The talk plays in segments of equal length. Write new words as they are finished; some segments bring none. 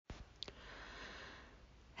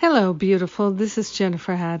Hello, beautiful. This is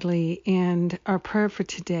Jennifer Hadley, and our prayer for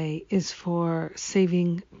today is for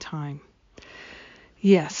saving time.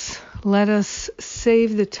 Yes, let us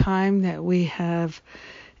save the time that we have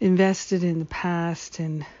invested in the past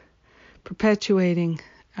in perpetuating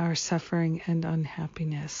our suffering and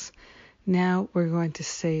unhappiness. Now we're going to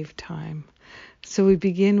save time. So we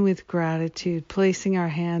begin with gratitude, placing our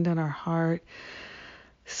hand on our heart.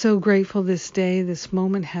 So grateful this day, this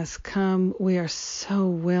moment has come. We are so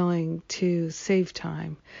willing to save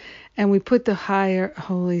time. And we put the higher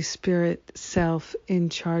Holy Spirit self in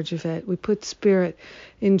charge of it. We put Spirit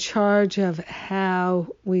in charge of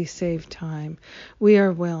how we save time. We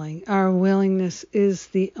are willing. Our willingness is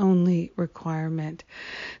the only requirement.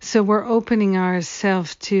 So we're opening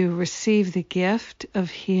ourselves to receive the gift of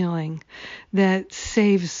healing that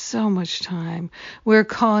saves so much time. We're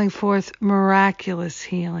calling forth miraculous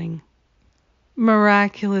healing.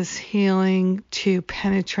 Miraculous healing to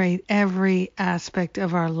penetrate every aspect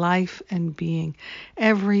of our life and being,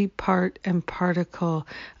 every part and particle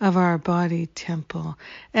of our body temple,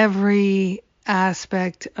 every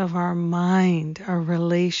aspect of our mind, our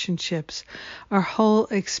relationships, our whole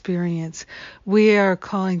experience. We are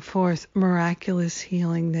calling forth miraculous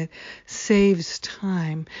healing that saves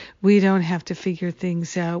time. We don't have to figure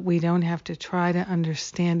things out. We don't have to try to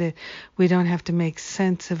understand it. We don't have to make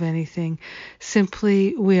sense of anything.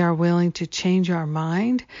 Simply, we are willing to change our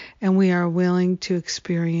mind, and we are willing to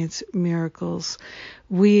experience miracles.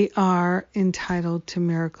 We are entitled to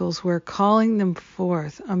miracles. We're calling them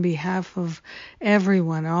forth on behalf of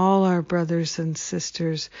everyone, all our brothers and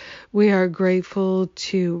sisters. We are grateful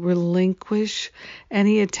to relinquish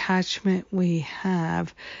any attachment we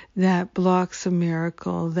have that blocks a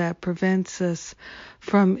miracle, that prevents us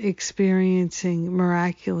from experiencing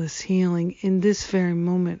miraculous healing in this very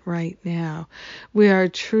moment right now. We are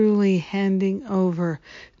truly handing over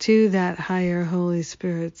to that higher Holy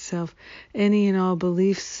Spirit self any and all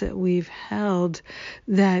beliefs that we've held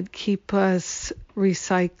that keep us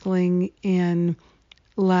recycling in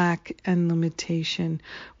lack and limitation.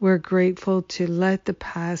 We're grateful to let the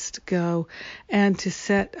past go and to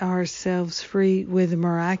set ourselves free with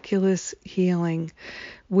miraculous healing.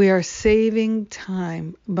 We are saving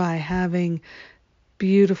time by having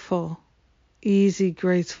beautiful, easy,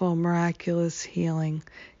 graceful, miraculous healing.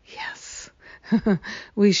 Yes.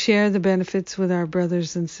 We share the benefits with our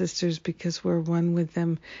brothers and sisters because we're one with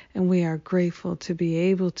them, and we are grateful to be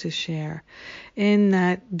able to share. In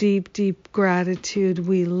that deep, deep gratitude,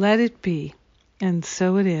 we let it be, and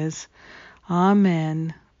so it is.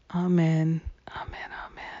 Amen, amen, amen,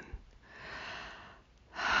 amen.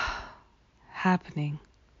 Happening.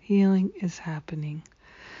 Healing is happening.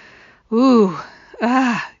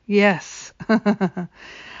 Yes. I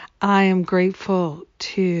am grateful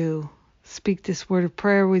to speak this word of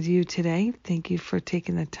prayer with you today. Thank you for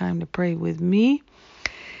taking the time to pray with me.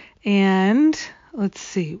 And let's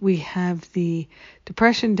see, we have the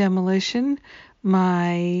Depression Demolition,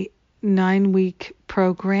 my 9-week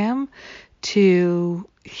program to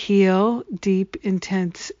heal deep,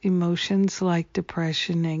 intense emotions like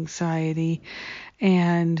depression, anxiety,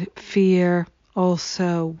 and fear,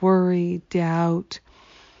 also worry, doubt.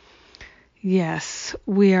 Yes,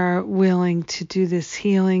 we are willing to do this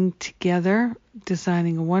healing together,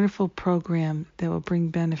 designing a wonderful program that will bring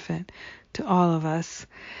benefit to all of us.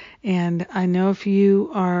 And I know if you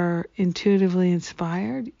are intuitively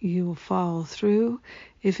inspired, you will follow through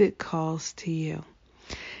if it calls to you.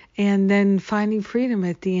 And then finding freedom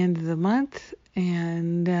at the end of the month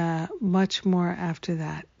and much more after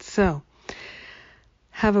that. So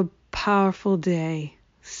have a powerful day,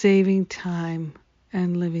 saving time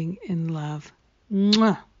and living in love.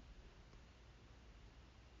 Mwah.